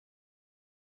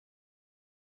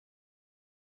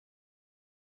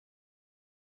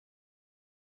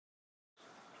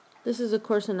This is a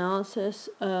course analysis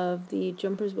of the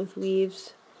Jumpers with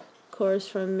Weaves course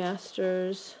from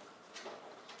Masters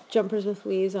Jumpers with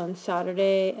Weaves on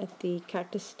Saturday at the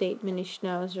Cactus State Mini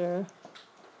Schnauzer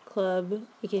Club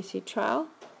AKC Trial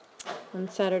on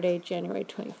Saturday, January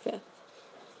 25th.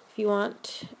 If you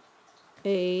want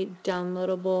a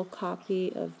downloadable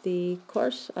copy of the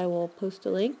course, I will post a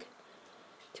link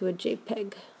to a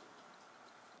JPEG.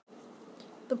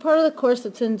 The part of the course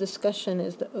that's in discussion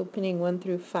is the opening 1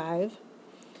 through 5.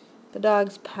 The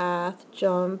dog's path,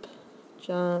 jump,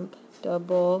 jump,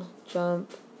 double,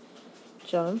 jump,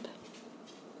 jump.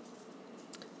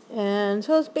 And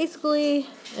so it's basically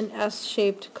an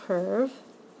S-shaped curve.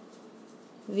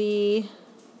 The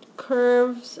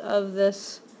curves of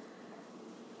this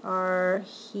are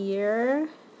here,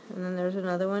 and then there's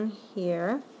another one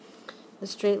here. The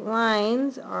straight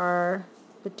lines are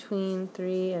between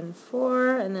 3 and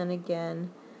 4, and then again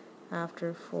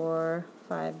after 4,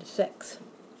 5 to 6.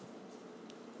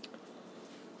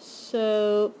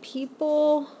 So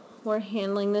people were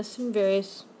handling this in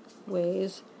various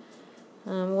ways.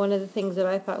 One of the things that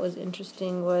I thought was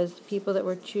interesting was the people that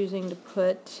were choosing to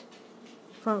put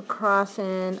front cross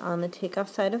in on the takeoff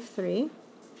side of 3,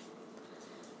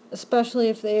 especially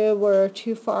if they were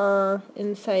too far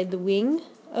inside the wing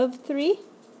of 3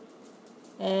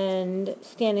 and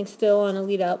standing still on a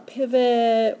lead out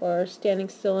pivot, or standing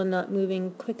still and not moving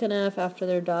quick enough after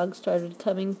their dog started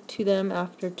coming to them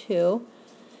after 2.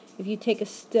 If you take a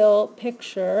still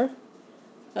picture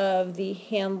of the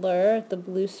handler at the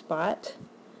blue spot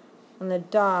and the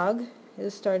dog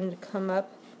is starting to come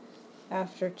up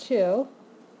after 2,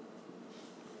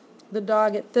 the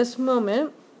dog at this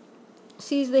moment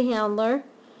sees the handler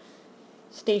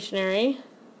stationary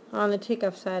on the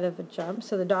takeoff side of a jump,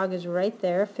 so the dog is right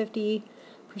there, 50%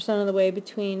 of the way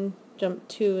between jump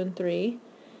 2 and 3,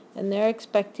 and they're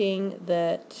expecting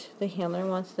that the handler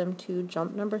wants them to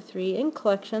jump number 3 in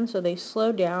collection, so they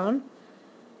slow down,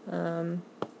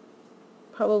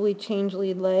 probably change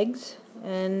lead legs,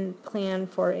 and plan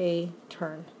for a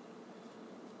turn.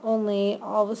 Only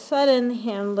all of a sudden the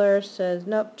handler says,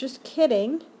 nope, just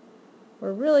kidding,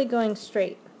 we're really going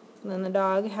straight. And then the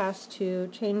dog has to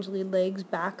change lead legs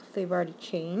back if they've already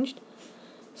changed,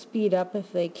 speed up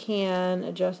if they can,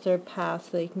 adjust their path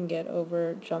so they can get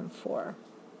over jump 4.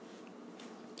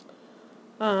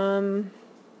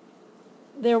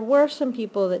 There were some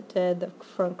people that did the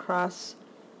front cross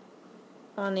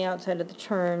on the outside of the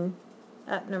turn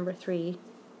at number 3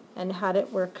 and had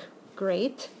it work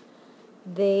great.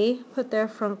 They put their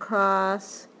front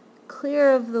cross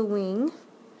clear of the wing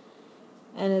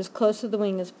and as close to the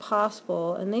wing as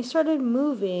possible, and they started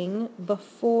moving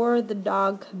before the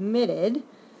dog committed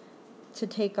to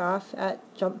take off at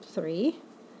jump 3,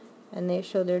 and they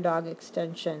showed their dog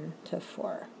extension to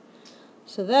 4.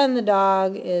 So then the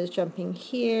dog is jumping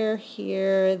here,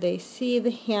 here, they see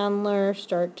the handler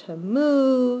start to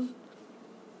move,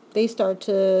 they start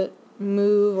to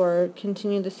move or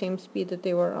continue the same speed that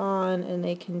they were on, and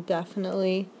they can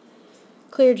definitely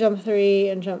clear jump 3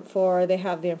 and jump 4. They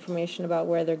have the information about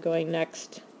where they're going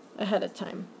next ahead of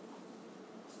time.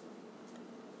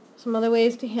 Some other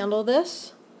ways to handle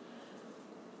this.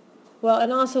 Well,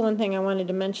 and also one thing I wanted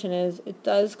to mention is it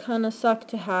does kind of suck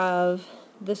to have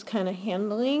this kind of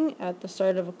handling at the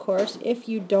start of a course if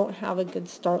you don't have a good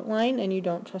start line and you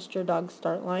don't trust your dog's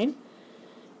start line.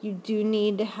 You do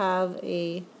need to have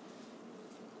a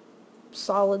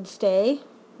solid stay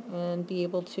and be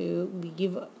able to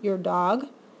leave your dog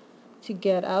to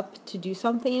get up to do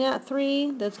something at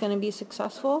 3 that's going to be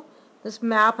successful. This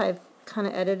map, I've kind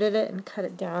of edited it and cut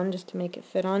it down just to make it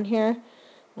fit on here.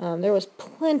 There was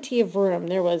plenty of room.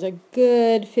 There was a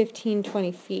good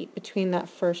 15-20 feet between that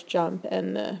first jump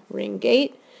and the ring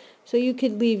gate. So you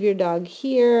could leave your dog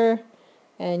here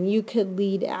and you could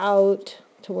lead out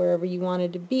to wherever you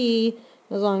wanted to be.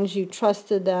 As long as you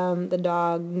trusted them, the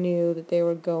dog knew that they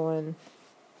were going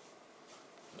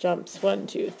jumps 1,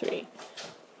 2, 3.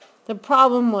 The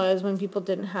problem was when people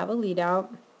didn't have a lead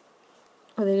out,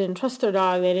 or they didn't trust their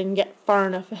dog, they didn't get far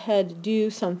enough ahead to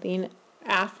do something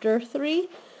after 3,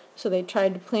 so they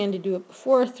tried to plan to do it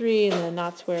before 3, and then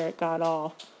that's where it got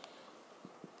all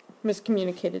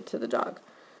miscommunicated to the dog.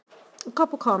 A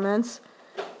couple comments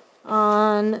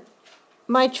on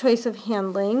my choice of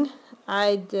handling.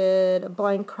 I did a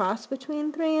blind cross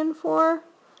between 3 and 4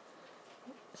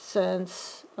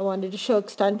 since I wanted to show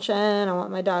extension. I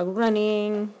want my dog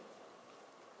running.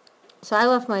 So I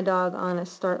left my dog on a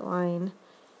start line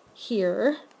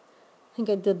here. I think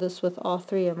I did this with all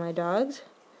 3 of my dogs.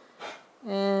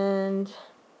 And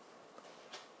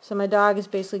so my dog is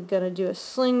basically going to do a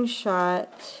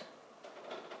slingshot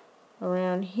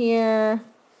around here,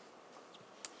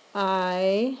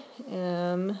 I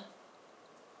am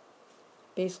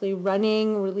basically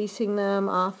running, releasing them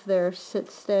off their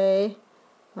sit-stay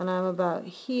when I'm about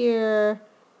here,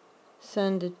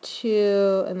 send to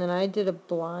 2, and then I did a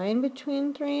blind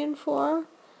between 3 and 4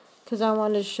 because I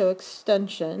wanted to show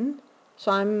extension.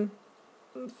 So I'm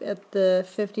at the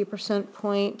 50%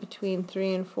 point between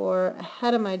 3 and 4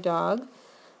 ahead of my dog.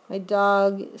 My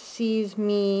dog sees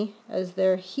me as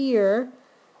they're here,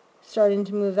 starting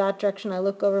to move that direction. I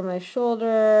look over my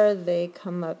shoulder, they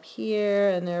come up here,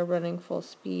 and they're running full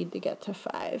speed to get to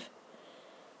 5.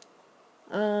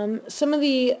 Some of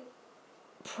the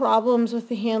problems with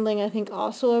the handling I think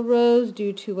also arose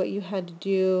due to what you had to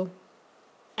do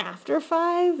after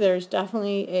 5. There's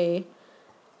definitely a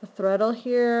threadle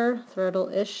here,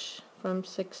 threadle-ish from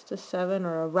 6 to 7,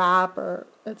 or a wrap, or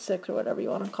at 6, or whatever you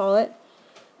want to call it.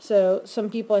 So some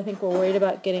people I think were worried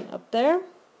about getting up there.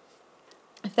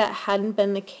 If that hadn't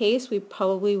been the case, we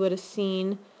probably would have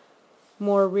seen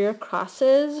more rear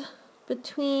crosses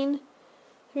between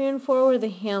 3 and 4, where the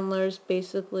handler's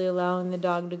basically allowing the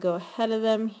dog to go ahead of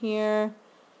them here,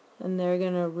 and they're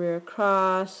going to rear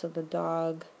cross so the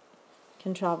dog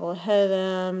can travel ahead of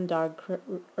them.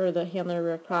 Or the handler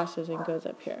rear crosses and goes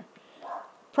up here.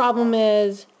 Problem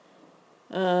is,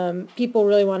 people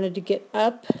really wanted to get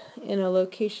up in a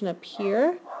location up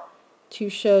here to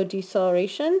show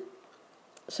deceleration.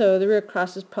 So the rear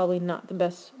cross is probably not the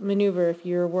best maneuver if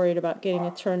you're worried about getting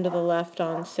a turn to the left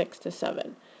on 6 to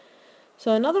 7.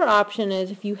 So another option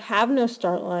is if you have no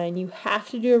start line, you have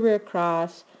to do a rear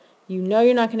cross, you know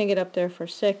you're not going to get up there for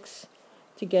 6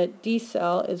 to get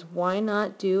decel, is why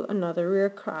not do another rear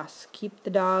cross? Keep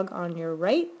the dog on your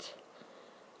right,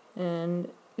 and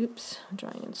oops, I'm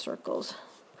drawing in circles,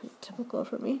 pretty typical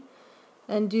for me,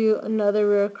 and do another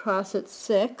rear cross at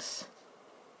 6.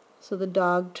 So the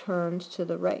dog turns to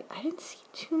the right. I didn't see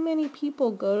too many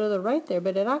people go to the right there,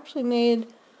 but it actually made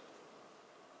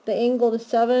the angle to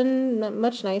 7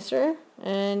 much nicer.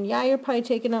 And yeah, you're probably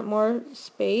taking up more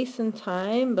space and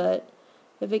time, but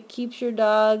if it keeps your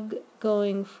dog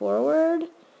going forward,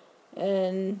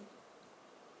 and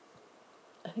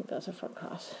I think that's a front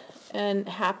cross, and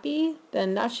happy,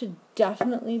 then that should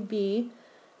definitely be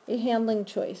a handling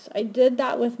choice. I did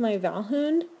that with my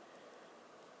Valhound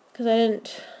because I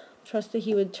didn't trust that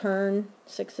he would turn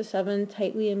 6 to 7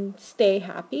 tightly and stay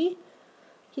happy.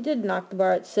 He did knock the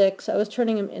bar at 6. I was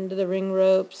turning him into the ring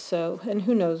rope, so, and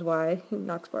who knows why. He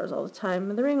knocks bars all the time.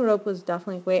 And the ring rope was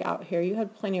definitely way out here. You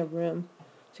had plenty of room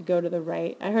to go to the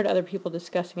right. I heard other people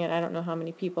discussing it. I don't know how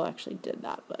many people actually did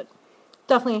that, but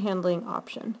definitely a handling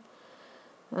option.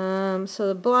 So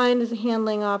the blind is a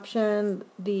handling option.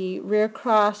 The rear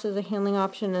cross is a handling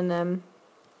option, and then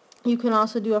you can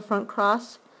also do a front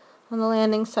cross on the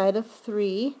landing side of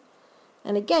 3.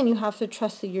 And again, you have to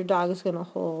trust that your dog is going to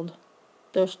hold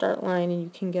their start line and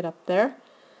you can get up there.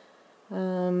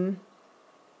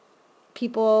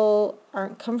 People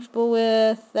aren't comfortable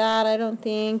with that, I don't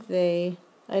think. I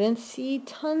didn't see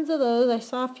tons of those. I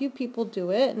saw a few people do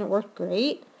it and it worked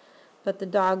great. But the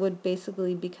dog would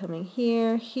basically be coming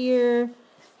here, here,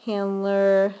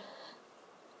 handler,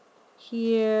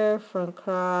 here, front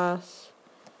cross,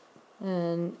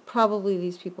 and probably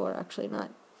these people are actually not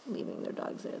leaving their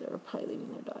dogs there. They were probably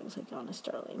leaving their dogs like on a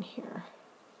start lane here.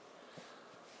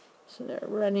 So they're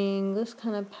running this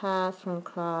kind of path from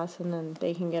cross, and then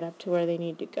they can get up to where they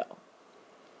need to go.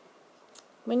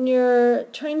 When you're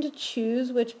trying to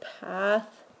choose which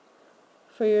path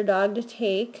for your dog to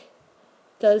take,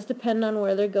 does depend on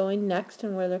where they're going next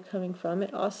and where they're coming from.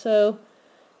 It also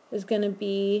is going to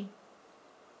be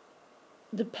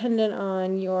dependent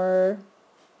on your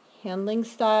handling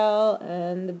style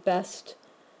and the best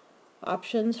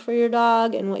options for your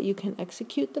dog and what you can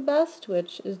execute the best,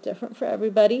 which is different for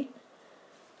everybody.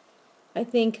 I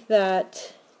think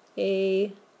that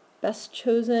a best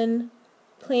chosen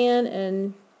plan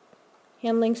and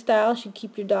handling style should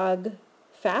keep your dog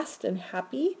fast and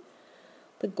happy.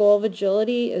 The goal of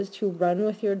agility is to run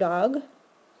with your dog,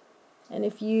 and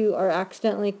if you are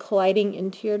accidentally colliding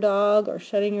into your dog or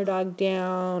shutting your dog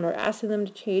down or asking them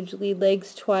to change lead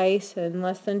legs twice in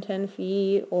less than 10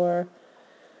 feet or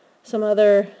some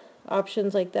other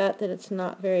options like that, that it's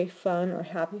not very fun or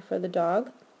happy for the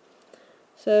dog.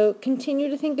 So continue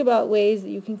to think about ways that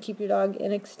you can keep your dog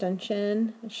in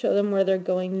extension, show them where they're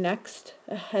going next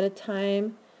ahead of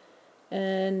time,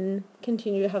 and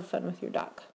continue to have fun with your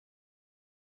dog.